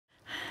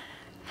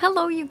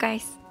Hello you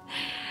guys,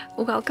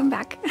 welcome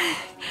back.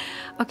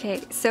 Okay,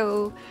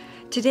 so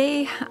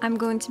today I'm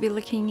going to be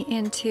looking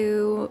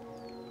into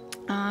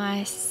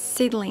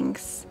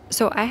seedlings.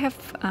 So I have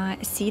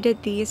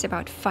seeded these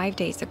about 5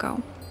 days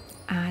ago.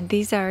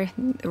 These are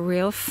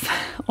real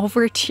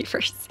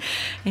overachievers,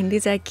 and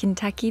these are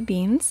Kentucky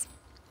beans,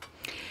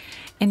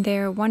 and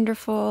they're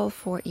wonderful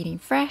for eating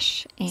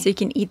fresh, and so you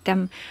can eat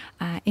them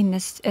in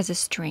this as a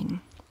string.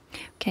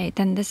 Okay,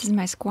 then this is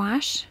my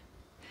squash.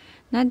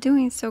 Not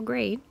doing so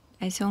great.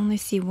 I only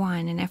see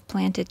one, and I've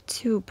planted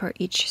 2 per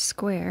each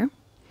square,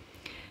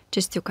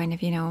 just to kind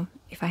of,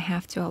 if I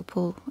have to, I'll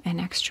pull an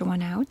extra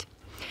one out.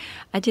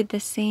 I did the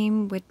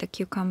same with the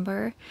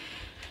cucumber,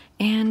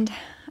 and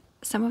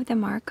some of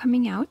them are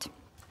coming out.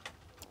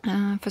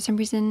 For some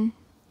reason,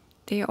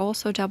 they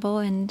also double,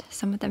 and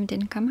some of them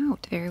didn't come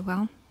out very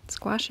well.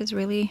 Squash is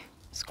really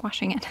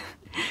squashing it.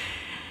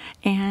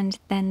 And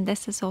then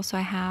this is also,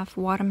 I have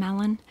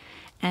watermelon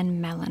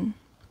and melon.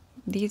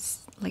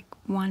 These, like,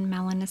 one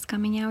melon is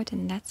coming out,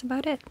 and that's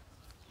about it.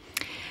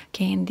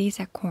 Okay, and these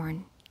are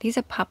corn. These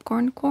are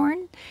popcorn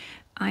corn.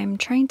 I'm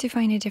trying to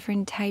find a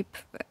different type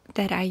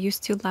that I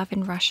used to love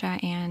in Russia,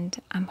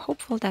 and I'm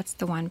hopeful that's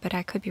the one, but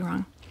I could be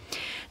wrong.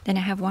 Then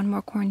I have one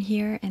more corn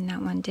here, and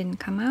that one didn't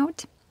come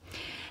out.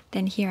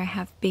 Then here I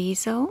have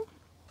basil.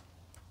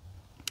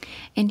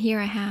 And here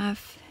I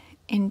have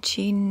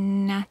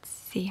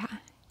echinacea.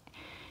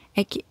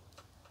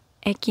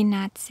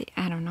 Echinacea,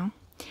 I don't know.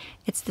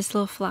 It's this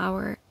little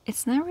flower.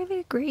 It's not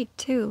really great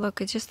too. Look,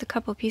 it's just a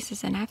couple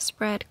pieces, and I've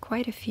spread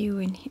quite a few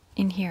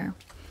in here.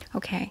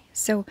 Okay,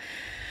 so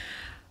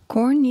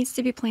corn needs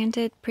to be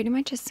planted pretty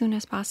much as soon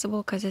as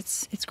possible because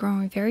it's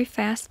growing very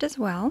fast as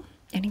well.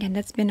 And again,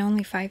 that's been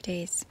only 5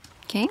 days.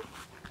 Okay.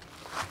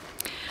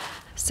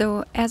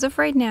 So as of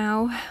right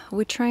now,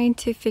 we're trying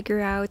to figure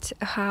out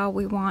how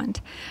we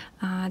want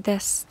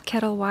this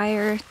kettle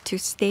wire to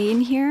stay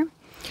in here.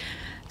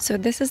 So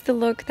this is the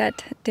look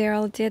that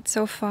Daryl did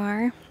so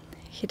far.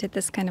 He did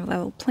this kind of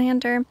little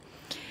planter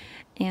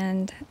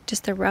and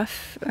just a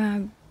rough,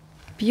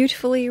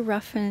 beautifully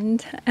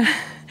roughened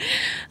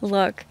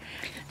look.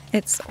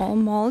 It's all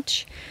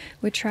mulch.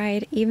 We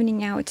tried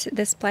evening out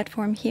this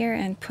platform here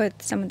and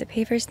put some of the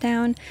pavers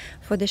down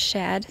for the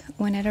shed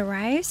when it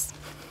arrives.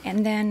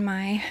 And then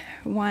my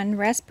one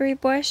raspberry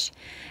bush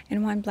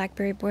and one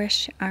blackberry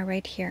bush are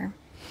right here.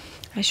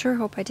 I sure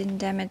hope I didn't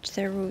damage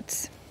their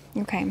roots.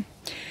 Okay.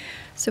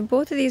 So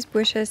both of these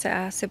bushes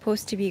are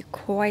supposed to be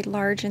quite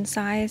large in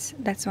size.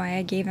 That's why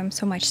I gave them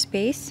so much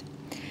space.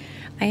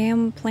 I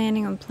am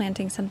planning on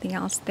planting something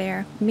else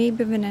there.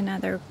 Maybe even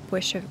another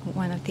bush of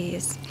one of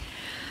these.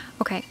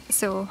 Okay,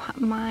 so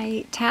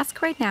my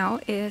task right now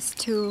is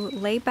to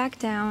lay back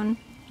down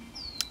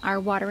our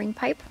watering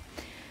pipe.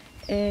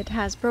 It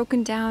has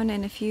broken down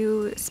in a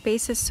few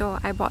spaces, so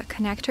I bought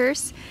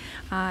connectors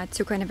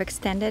to kind of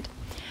extend it.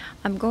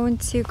 I'm going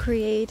to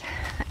create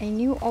a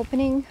new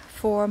opening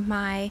for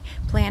my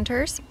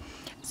planters.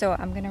 So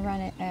I'm going to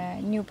run a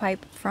new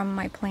pipe from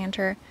my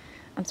planter,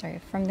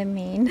 from the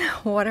main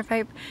water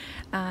pipe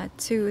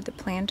to the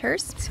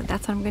planters. So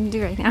that's what I'm going to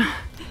do right now.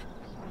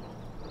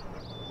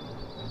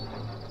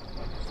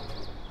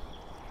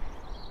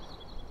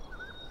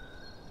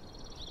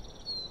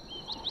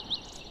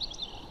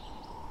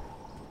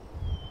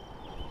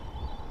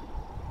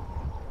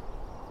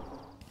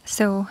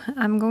 So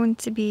I'm going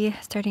to be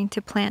starting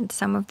to plant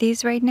some of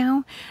these right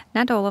now,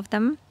 not all of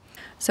them.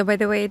 So by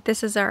the way,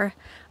 this is our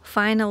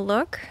final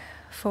look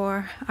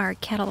for our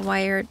kettle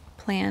wire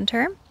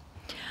planter.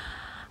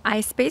 I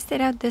spaced it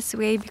out this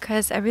way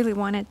because I really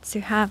wanted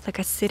to have like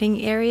a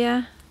sitting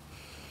area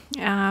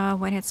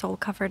when it's all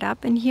covered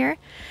up in here.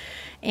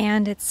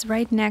 And it's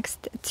right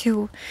next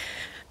to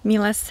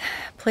Mila's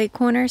play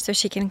corner, so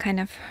she can kind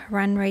of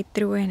run right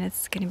through, and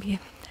it's going to be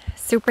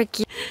super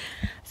cute.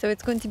 So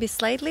it's going to be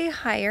slightly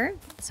higher,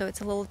 so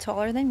it's a little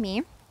taller than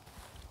me,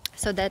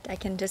 so that I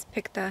can just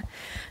pick the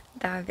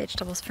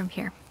vegetables from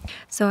here.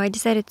 So I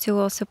decided to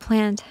also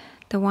plant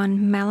the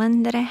one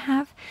melon that I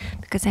have,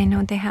 because I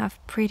know they have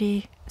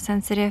pretty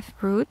sensitive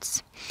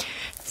roots.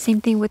 Same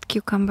thing with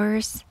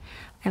cucumbers.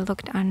 I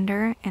looked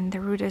under, and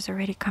the root is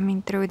already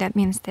coming through. That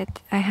means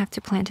that I have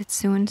to plant it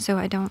soon, so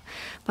I don't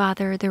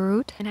bother the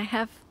root. And I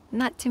have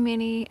not too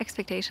many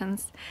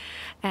expectations,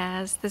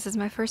 as this is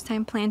my first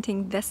time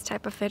planting this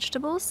type of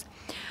vegetables.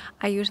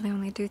 I usually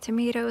only do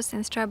tomatoes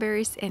and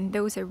strawberries, and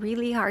those are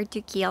really hard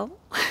to kill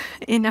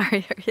in our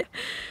area.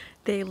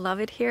 They love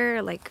it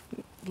here, like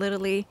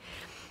literally.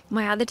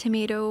 My other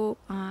tomato,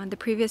 the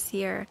previous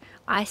year,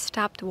 I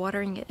stopped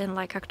watering it in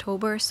like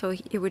October, so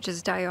it would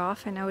just die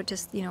off and I would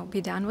just,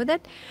 be done with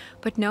it.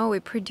 But no,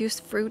 it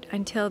produced fruit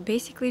until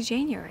basically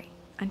January,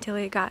 until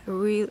it got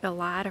a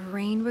lot of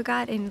rain we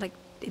got in like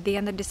the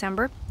end of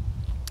December,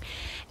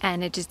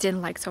 and it just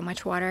didn't like so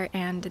much water,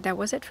 and that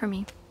was it for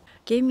me.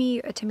 Gave me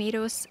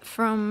tomatoes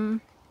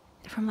from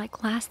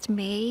like last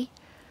May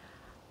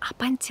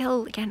up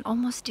until, again,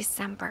 almost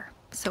December,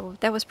 so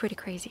that was pretty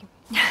crazy.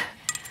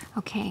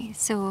 Okay,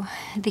 so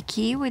the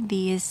key with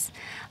these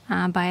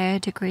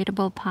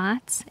biodegradable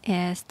pots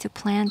is to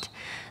plant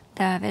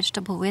the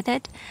vegetable with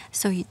it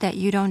so that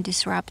you don't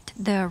disrupt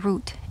the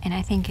root. And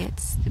I think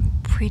it's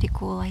a pretty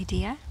cool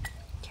idea.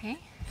 Okay,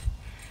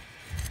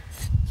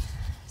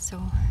 so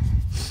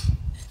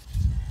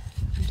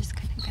I'm just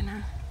kind of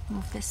gonna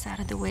move this out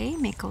of the way,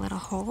 make a little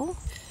hole,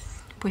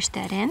 push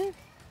that in.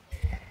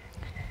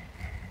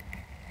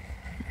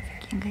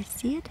 Can you guys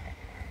see it?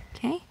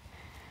 Okay,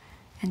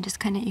 and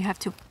just kind of, you have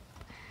to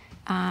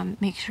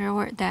make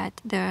sure that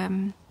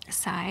the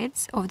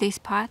sides of these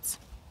pots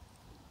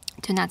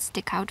do not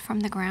stick out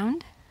from the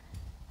ground,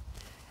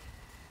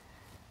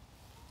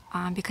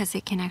 because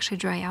it can actually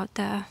dry out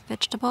the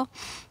vegetable.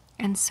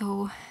 And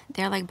so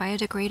they're like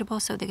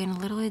biodegradable, so they're gonna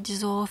literally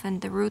dissolve,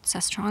 and the roots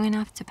are strong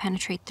enough to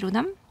penetrate through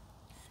them.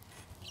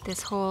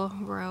 This whole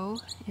row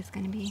is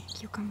gonna be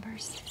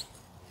cucumbers,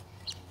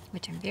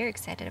 which I'm very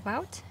excited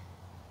about.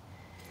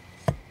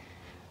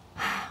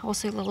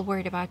 Also a little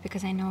worried about,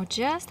 because I know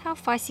just how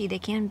fussy they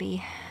can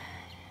be.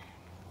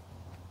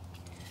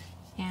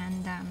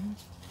 And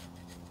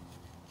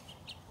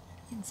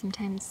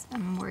sometimes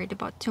I'm worried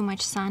about too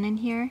much sun in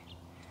here,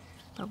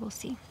 but we'll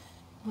see.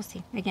 We'll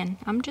see. Again,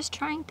 I'm just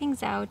trying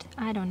things out.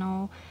 I don't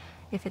know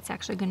if it's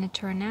actually going to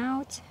turn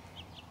out.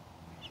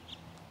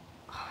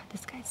 Oh,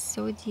 this guy's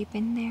so deep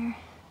in there.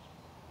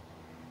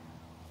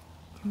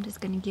 I'm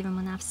just going to give him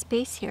enough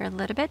space here a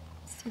little bit.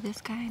 So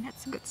this guy,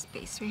 that's a good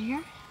space right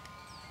here.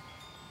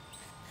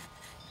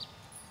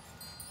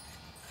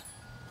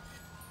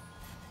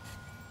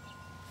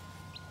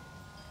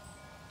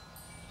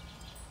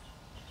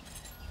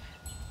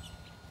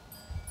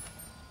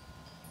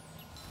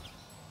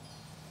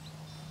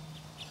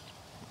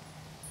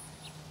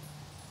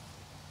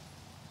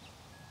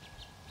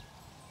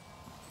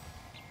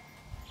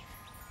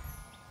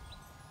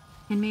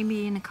 And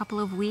maybe in a couple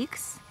of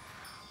weeks,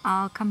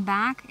 I'll come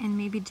back and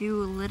maybe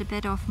do a little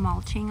bit of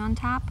mulching on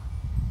top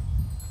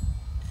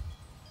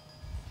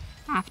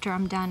after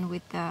I'm done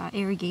with the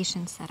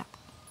irrigation setup.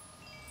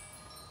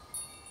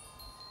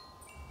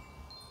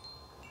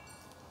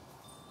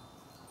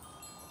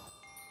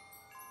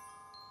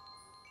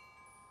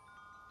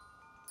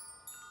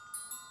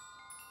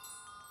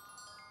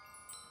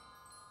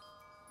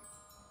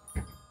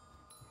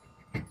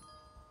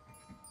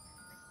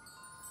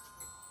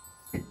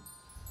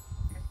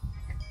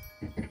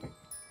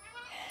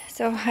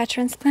 So I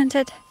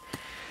transplanted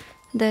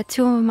the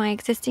two of my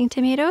existing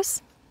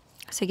tomatoes.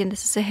 So again,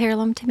 this is a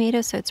heirloom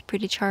tomato, so it's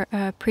pretty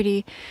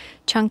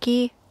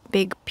chunky,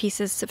 big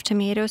pieces of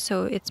tomato,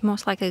 so it's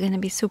most likely going to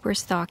be super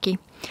stocky.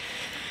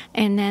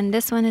 And then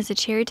this one is a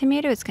cherry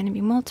tomato. It's going to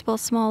be multiple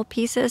small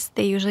pieces.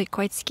 They're usually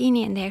quite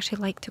skinny, and they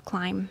actually like to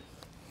climb.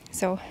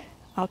 So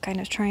I'll kind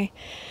of try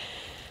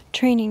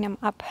training them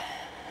up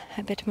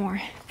a bit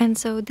more. And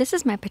so this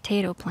is my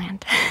potato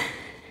plant.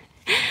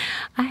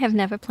 I have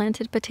never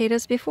planted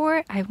potatoes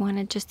before. I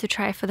wanted just to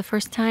try for the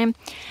first time,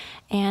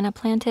 and I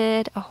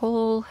planted a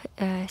whole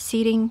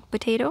seeding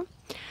potato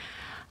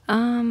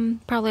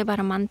probably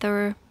about a month,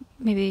 or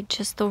maybe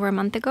just over a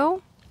month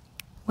ago,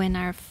 when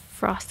our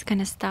frost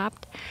kind of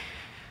stopped.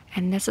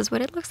 And this is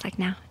what it looks like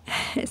now.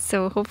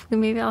 So hopefully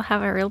maybe I'll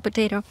have a real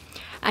potato.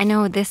 I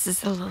know this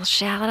is a little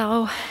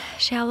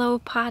shallow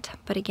pot,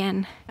 but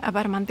again,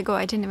 about a month ago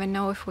I didn't even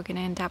know if we're gonna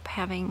end up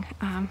having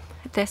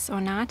this or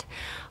not,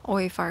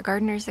 or if our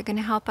gardeners are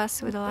gonna help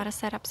us with a lot of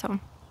setup. So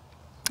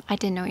I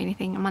didn't know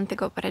anything a month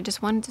ago, but I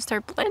just wanted to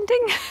start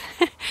planting.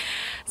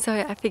 So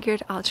I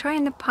figured I'll try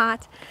in the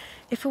pot.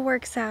 If it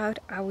works out,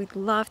 I would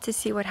love to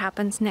see what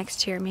happens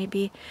next year,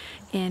 maybe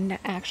in the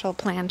actual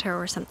planter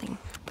or something.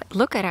 But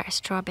look at our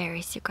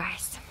strawberries, you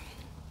guys.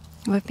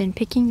 We've been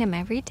picking them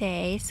every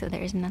day, so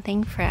there's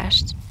nothing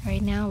fresh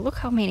right now. Look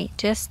how many,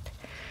 just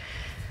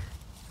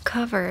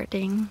covered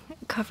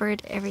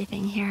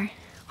everything here.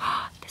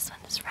 Oh, this one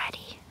is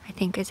ready, I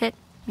think. Is it?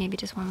 Maybe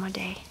just one more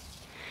day.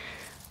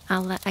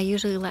 I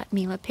usually let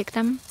Mila pick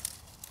them,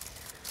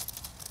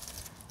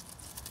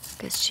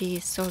 because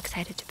she's so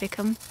excited to pick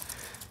them.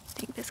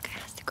 I think this guy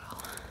has to go.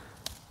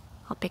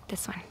 I'll pick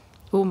this one.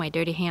 Oh, my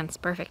dirty hands,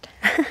 perfect.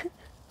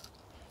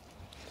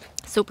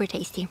 Super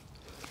tasty.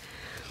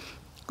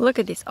 Look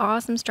at these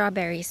awesome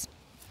strawberries.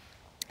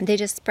 They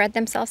just spread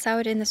themselves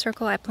out in the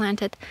circle. I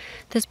planted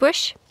this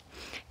bush.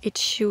 It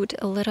shot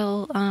a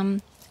little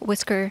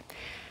whisker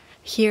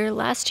here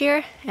last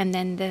year, and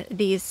then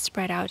these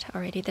spread out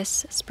already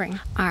this spring.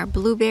 Our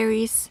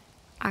blueberries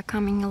are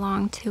coming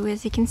along too,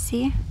 as you can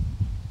see.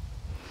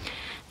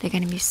 They're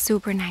gonna be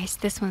super nice.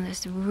 This one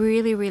is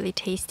really, really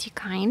tasty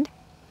kind.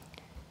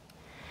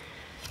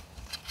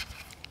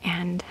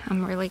 And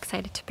I'm really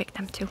excited to pick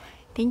them too.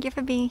 Thank you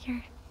for being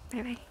here.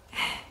 Bye-bye.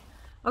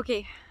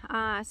 Okay,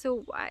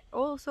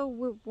 so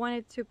we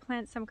wanted to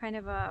plant some kind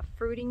of a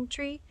fruiting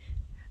tree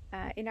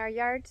in our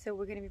yard. So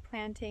we're gonna be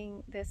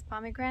planting this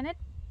pomegranate.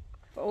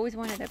 I've always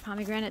wanted a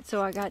pomegranate,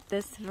 so I got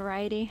this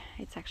variety.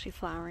 It's actually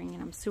flowering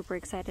and I'm super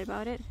excited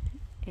about it.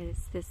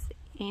 It's this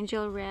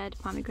angel red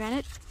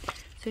pomegranate.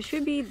 So it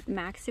should be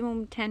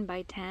maximum 10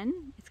 by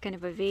 10. It's kind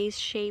of a vase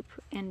shape,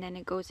 and then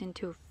it goes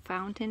into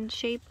fountain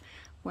shape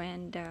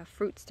when the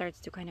fruit starts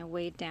to kind of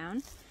weigh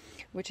down,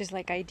 which is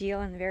like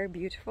ideal and very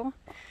beautiful.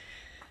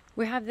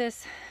 We have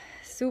this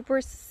super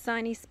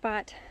sunny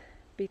spot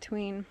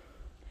between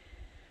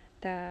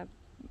the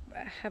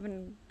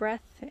heaven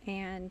breath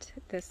and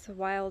this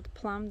wild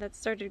plum that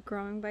started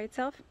growing by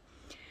itself,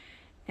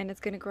 and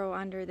it's going to grow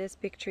under this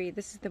big tree.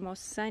 This is the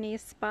most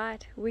sunniest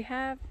spot we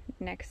have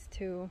next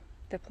to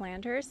the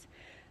planters,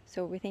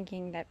 so we're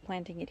thinking that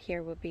planting it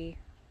here will be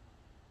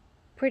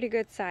pretty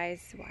good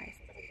size wise.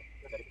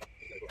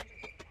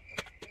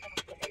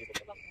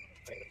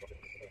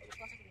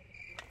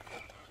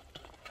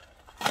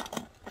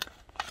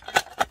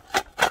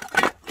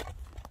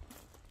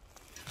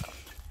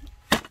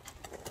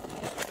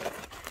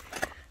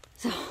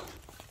 So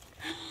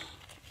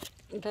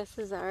this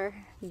is our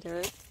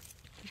dirt.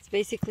 It's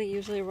basically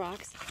usually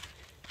rocks,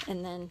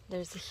 and then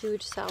there's a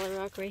huge solid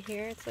rock right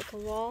here. It's like a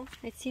wall,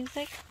 it seems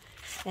like,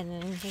 and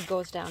then it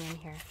goes down in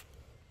here.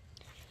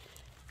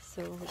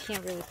 So we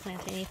can't really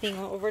plant anything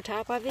over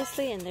top,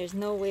 obviously, and there's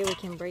no way we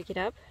can break it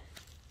up.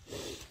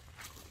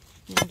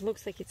 And it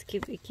looks like it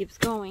keeps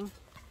going.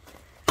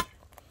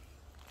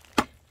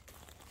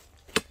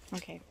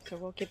 Okay, so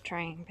we'll keep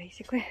trying,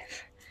 basically.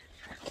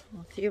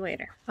 We'll see you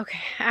later. Okay,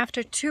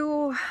 after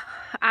 2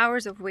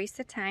 hours of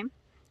wasted time,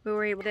 we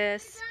were able to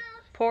this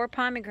poor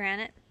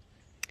pomegranate.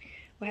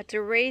 We had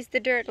to raise the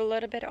dirt a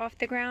little bit off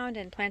the ground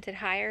and plant it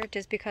higher,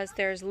 just because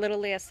there's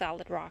literally a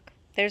solid rock.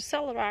 There's a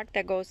solid rock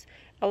that goes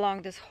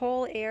along this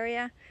whole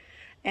area,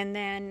 and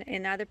then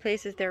in other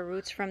places there are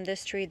roots from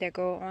this tree that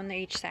go on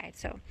each side.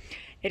 So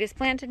it is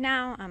planted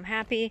now. I'm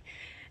happy.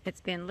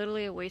 It's been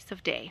literally a waste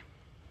of day.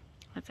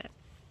 That's it.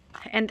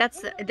 And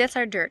that's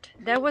our dirt.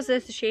 That was the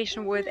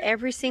association with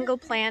every single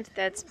plant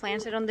that's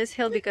planted on this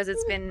hill, because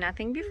it's been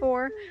nothing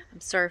before.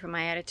 I'm sorry for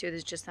my attitude.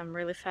 It's just I'm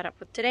really fed up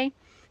with today.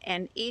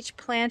 And each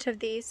plant of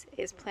these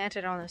is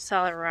planted on a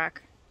solid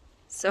rock.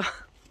 So,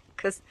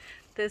 because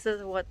this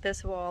is what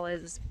this wall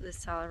is, this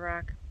solid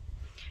rock.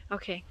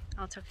 Okay,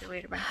 I'll talk to you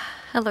later. Bye.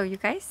 Hello, you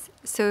guys.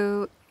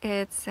 So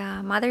it's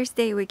Mother's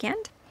Day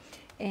weekend,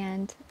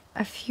 and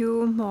a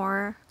few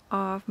more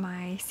of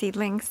my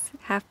seedlings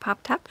have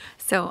popped up.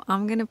 So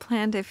I'm gonna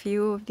plant a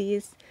few of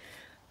these,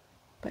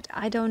 but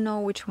I don't know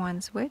which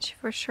one's which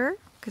for sure,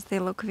 because they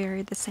look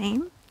very the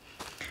same.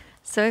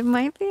 So it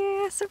might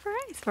be a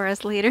surprise for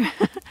us later.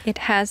 It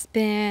has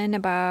been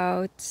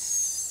about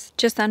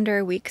just under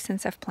a week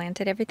since I've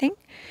planted everything,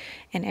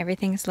 and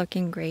everything is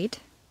looking great.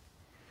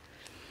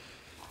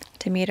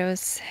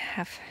 Tomatoes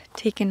have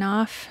taken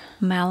off.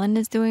 Melon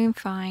is doing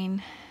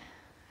fine.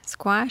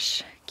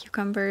 Squash,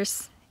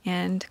 cucumbers,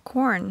 and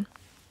corn.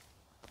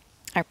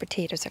 Our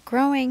potatoes are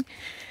growing.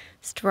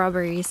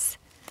 Strawberries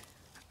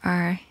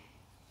are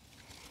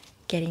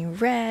getting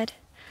red.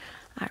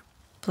 Our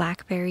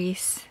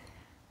blackberries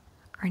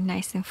are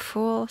nice and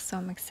full, so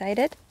I'm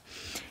excited.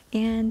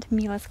 And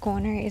Mila's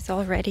corner is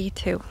all ready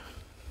too.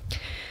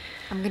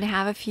 I'm gonna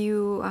have a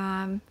few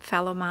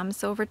fellow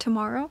moms over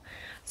tomorrow,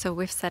 so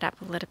we've set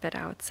up a little bit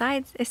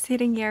outside a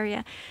sitting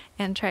area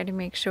and try to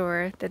make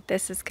sure that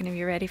this is gonna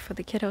be ready for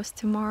the kiddos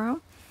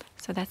tomorrow.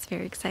 So that's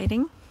very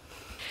exciting.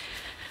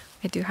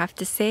 I do have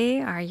to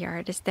say our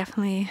yard is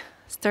definitely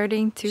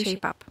starting to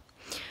shape up.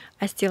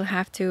 I still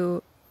have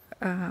to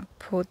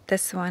put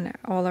this one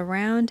all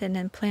around and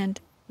then plant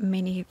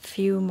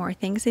few more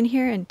things in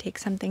here and take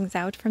some things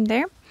out from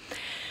there.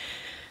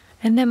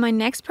 And then my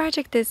next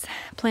project is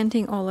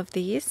planting all of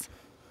these.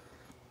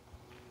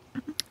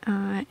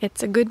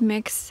 It's a good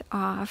mix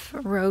of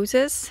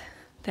roses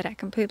that I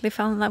completely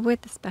fell in love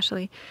with,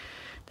 especially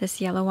this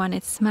yellow one.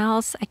 It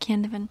smells, I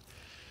can't even,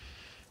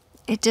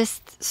 it's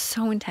just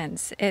so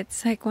intense.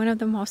 It's like one of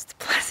the most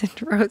pleasant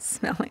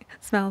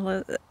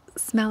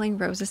smelling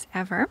roses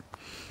ever.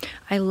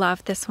 I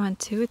love this one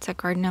too. It's a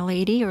gardener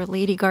lady, or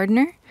lady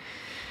gardener,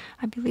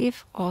 I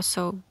believe.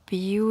 Also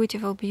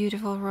beautiful,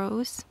 beautiful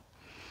rose.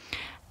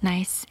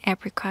 Nice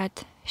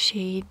apricot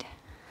shade.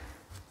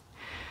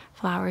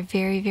 Flower,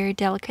 very, very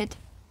delicate.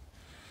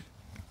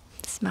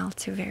 Smell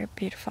too, very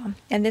beautiful.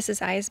 And this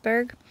is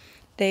iceberg.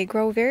 They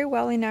grow very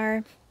well in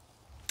our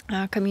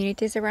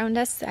communities around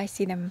us. I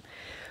see them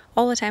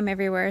all the time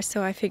everywhere,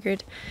 so I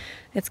figured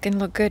it's gonna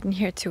look good in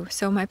here too.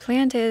 So my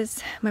plan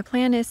is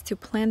to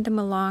plant them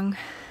along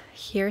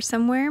here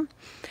somewhere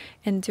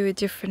and do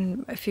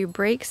a few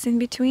breaks in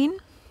between,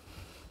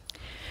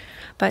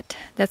 but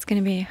that's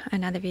gonna be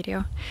another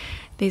video.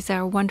 These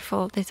are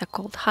wonderful. These are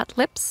called hot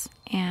lips,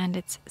 and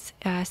it's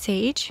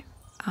sage,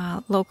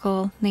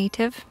 local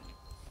native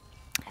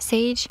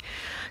sage,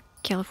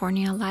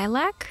 California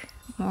lilac,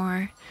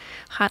 more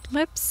hot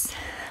lips,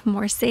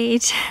 more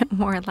sage,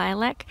 more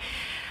lilac.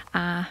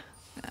 I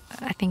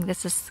think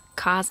this is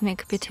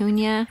cosmic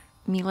petunia.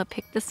 Mila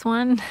picked this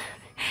one.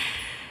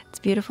 It's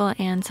beautiful,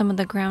 and some of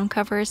the ground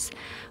covers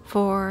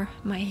for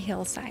my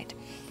hillside.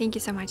 Thank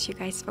you so much, you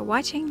guys, for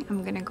watching.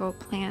 I'm gonna go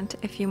plant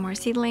a few more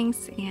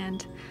seedlings,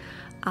 and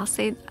I'll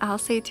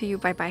say to you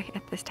bye-bye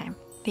at this time.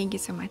 Thank you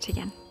so much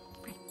again.